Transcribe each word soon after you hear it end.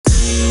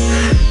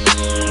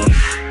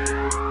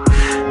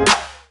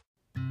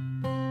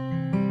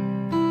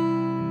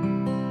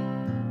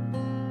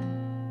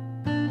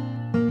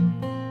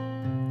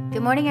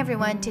Good morning,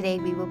 everyone. Today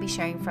we will be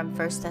sharing from 1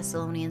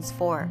 Thessalonians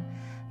 4,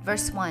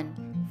 verse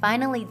 1.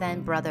 Finally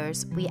then,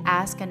 brothers, we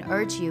ask and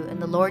urge you in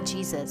the Lord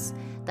Jesus,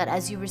 that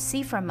as you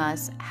receive from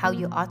us how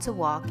you ought to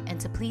walk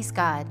and to please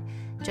God,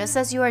 just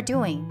as you are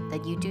doing,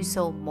 that you do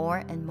so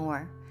more and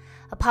more.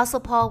 Apostle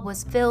Paul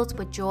was filled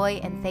with joy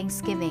and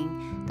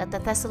thanksgiving that the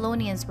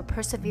Thessalonians were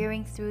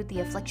persevering through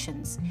the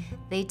afflictions.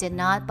 They did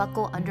not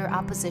buckle under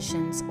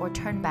oppositions or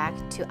turn back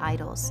to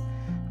idols.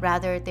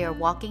 Rather, they are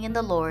walking in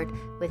the Lord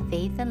with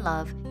faith and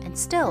love, and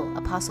still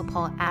Apostle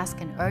Paul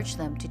asked and urged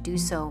them to do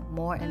so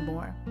more and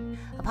more.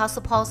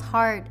 Apostle Paul's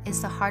heart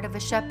is the heart of a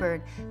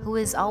shepherd who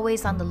is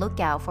always on the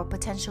lookout for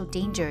potential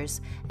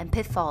dangers and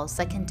pitfalls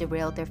that can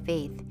derail their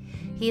faith.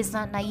 He is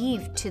not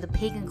naive to the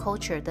pagan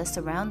culture that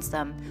surrounds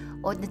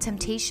them or the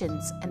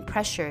temptations and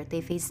pressure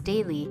they face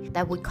daily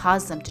that would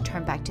cause them to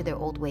turn back to their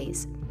old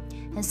ways.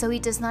 And so he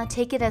does not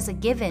take it as a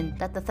given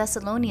that the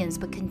Thessalonians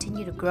would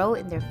continue to grow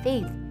in their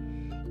faith.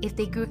 If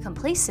they grew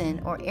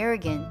complacent or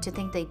arrogant to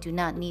think they do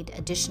not need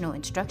additional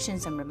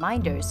instructions and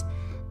reminders,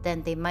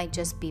 then they might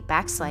just be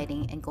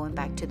backsliding and going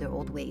back to their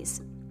old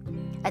ways.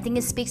 I think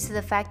it speaks to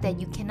the fact that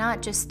you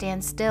cannot just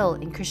stand still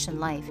in Christian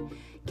life,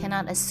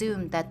 cannot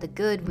assume that the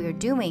good we are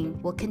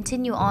doing will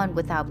continue on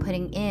without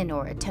putting in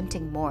or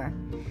attempting more.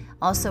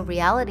 Also,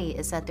 reality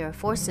is that there are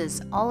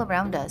forces all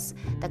around us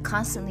that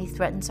constantly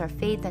threatens our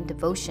faith and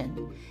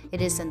devotion.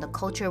 It is in the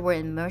culture we're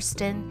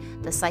immersed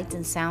in, the sights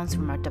and sounds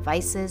from our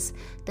devices,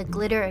 the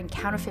glitter and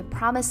counterfeit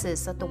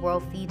promises that the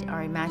world feeds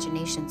our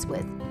imaginations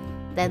with.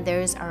 Then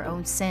there is our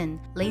own sin,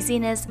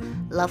 laziness,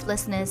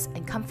 lovelessness,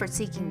 and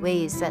comfort-seeking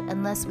ways that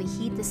unless we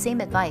heed the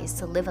same advice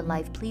to live a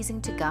life pleasing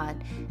to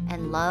God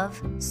and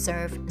love,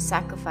 serve,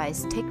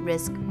 sacrifice, take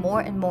risk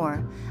more and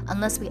more,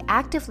 unless we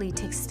actively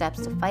take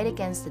steps to fight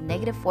against the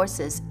negative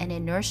forces and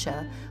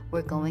inertia,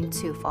 we're going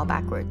to fall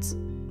backwards.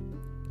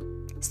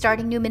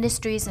 Starting new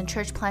ministries and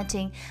church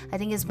planting, I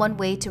think, is one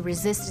way to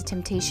resist the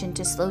temptation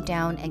to slow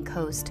down and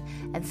coast,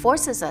 and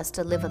forces us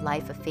to live a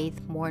life of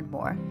faith more and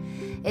more.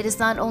 It is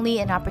not only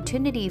an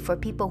opportunity for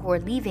people who are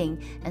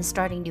leaving and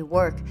starting new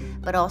work,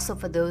 but also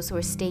for those who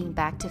are staying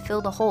back to fill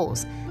the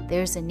holes.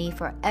 There is a need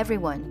for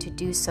everyone to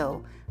do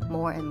so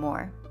more and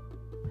more.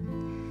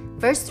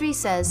 Verse 3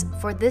 says,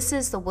 "For this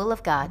is the will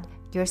of God,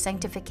 your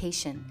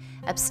sanctification.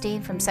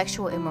 Abstain from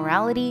sexual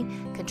immorality,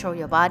 control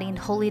your body in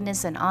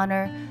holiness and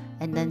honor,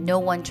 and then no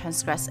one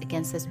transgress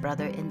against his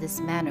brother in this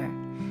manner."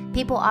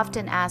 People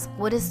often ask,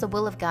 what is the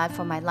will of God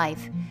for my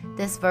life?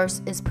 This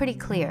verse is pretty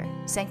clear: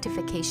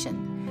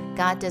 sanctification.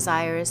 God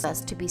desires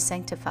us to be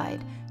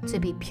sanctified, to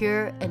be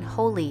pure and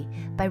holy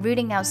by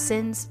rooting out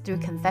sins through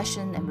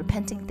confession and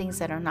repenting things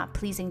that are not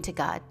pleasing to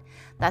God.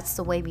 That's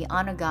the way we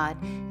honor God,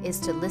 is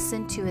to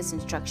listen to his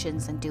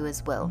instructions and do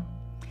his will.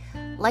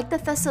 Like the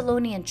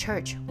Thessalonian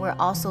church, we're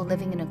also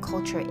living in a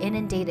culture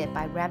inundated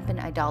by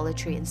rampant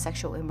idolatry and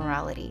sexual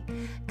immorality.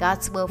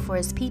 God's will for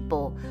his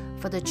people,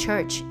 for the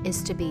church,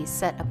 is to be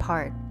set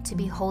apart, to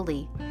be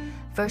holy.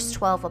 Verse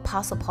 12,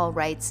 Apostle Paul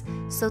writes,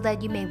 "So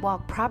that you may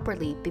walk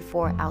properly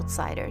before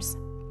outsiders."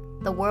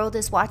 The world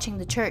is watching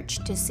the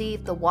church to see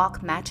if the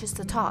walk matches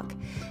the talk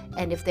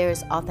and if there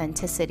is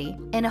authenticity.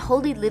 In a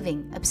holy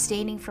living,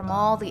 abstaining from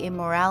all the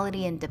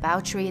immorality and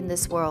debauchery in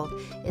this world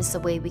is the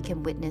way we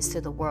can witness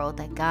to the world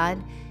that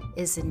God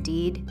is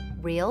indeed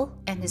real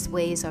and his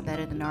ways are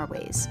better than our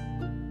ways.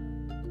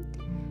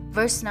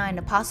 Verse 9,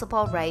 Apostle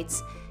Paul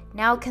writes,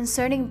 "Now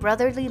concerning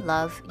brotherly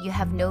love, you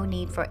have no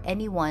need for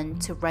anyone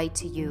to write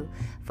to you,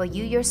 for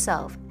you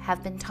yourself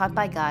have been taught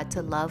by God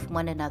to love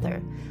one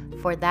another.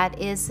 For that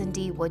is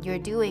indeed what you're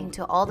doing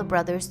to all the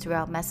brothers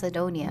throughout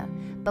Macedonia.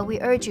 But we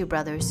urge you,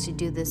 brothers, to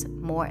do this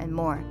more and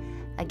more."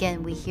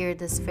 Again, we hear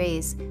this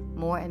phrase,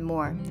 more and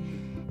more.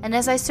 And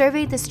as I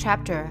surveyed this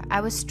chapter,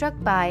 I was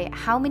struck by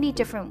how many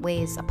different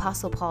ways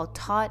Apostle Paul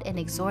taught and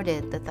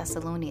exhorted the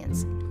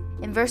Thessalonians.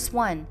 In verse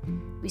 1,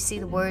 we see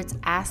the words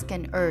ask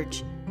and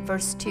urge.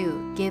 Verse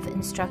 2, give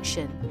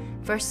instruction.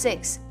 Verse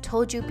 6,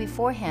 told you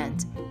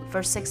beforehand.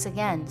 Verse 6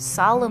 again,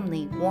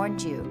 solemnly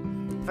warned you.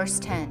 Verse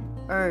 10,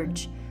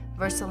 urge.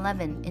 Verse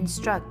 11,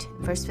 instruct.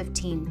 Verse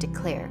 15,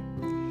 declare.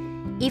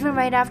 Even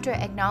right after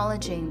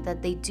acknowledging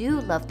that they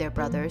do love their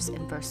brothers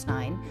in verse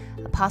 9,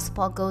 Apostle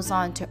Paul goes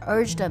on to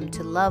urge them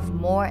to love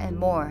more and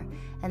more,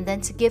 and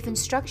then to give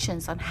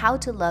instructions on how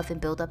to love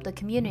and build up the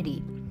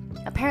community.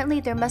 Apparently,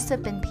 there must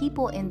have been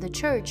people in the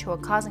church who are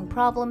causing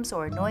problems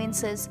or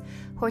annoyances,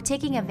 who are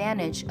taking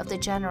advantage of the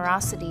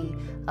generosity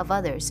of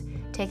others,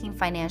 taking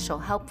financial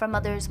help from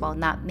others while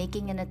not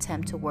making an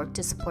attempt to work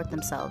to support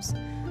themselves.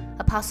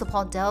 Apostle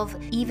Paul delved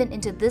even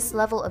into this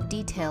level of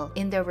detail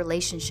in their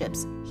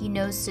relationships. He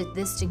knows to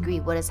this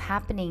degree what is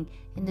happening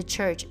in the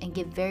church and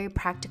give very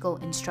practical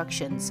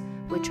instructions,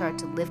 which are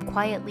to live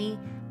quietly,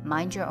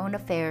 mind your own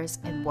affairs,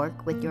 and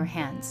work with your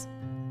hands.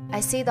 I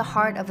see the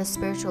heart of a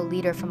spiritual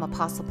leader from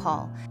Apostle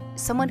Paul,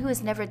 someone who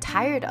is never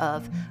tired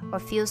of or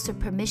feels the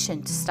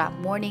permission to stop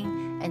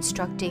warning,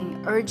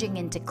 instructing, urging,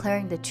 and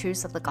declaring the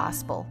truths of the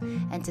gospel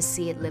and to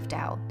see it lived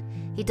out.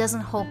 He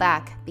doesn't hold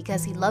back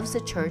because he loves the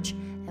church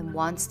and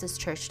wants this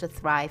church to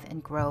thrive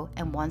and grow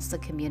and wants the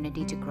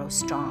community to grow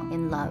strong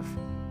in love.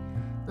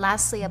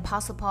 Lastly,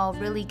 Apostle Paul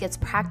really gets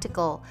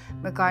practical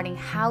regarding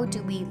how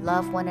do we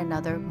love one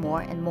another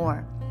more and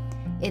more.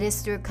 It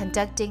is through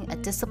conducting a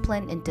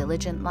disciplined and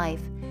diligent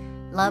life.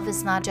 Love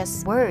is not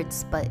just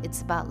words, but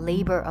it's about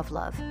labor of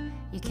love.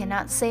 You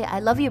cannot say, "I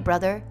love you,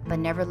 brother," but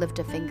never lift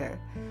a finger.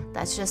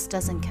 That just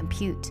doesn't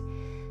compute.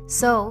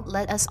 So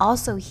let us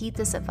also heed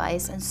this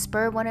advice and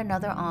spur one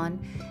another on,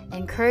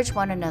 encourage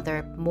one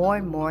another more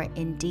and more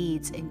in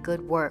deeds, in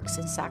good works,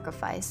 and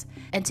sacrifice,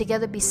 and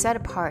together be set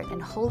apart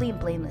and holy and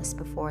blameless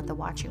before the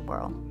watching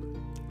world.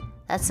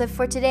 That's it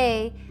for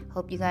today.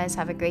 Hope you guys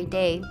have a great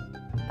day.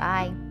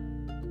 Bye.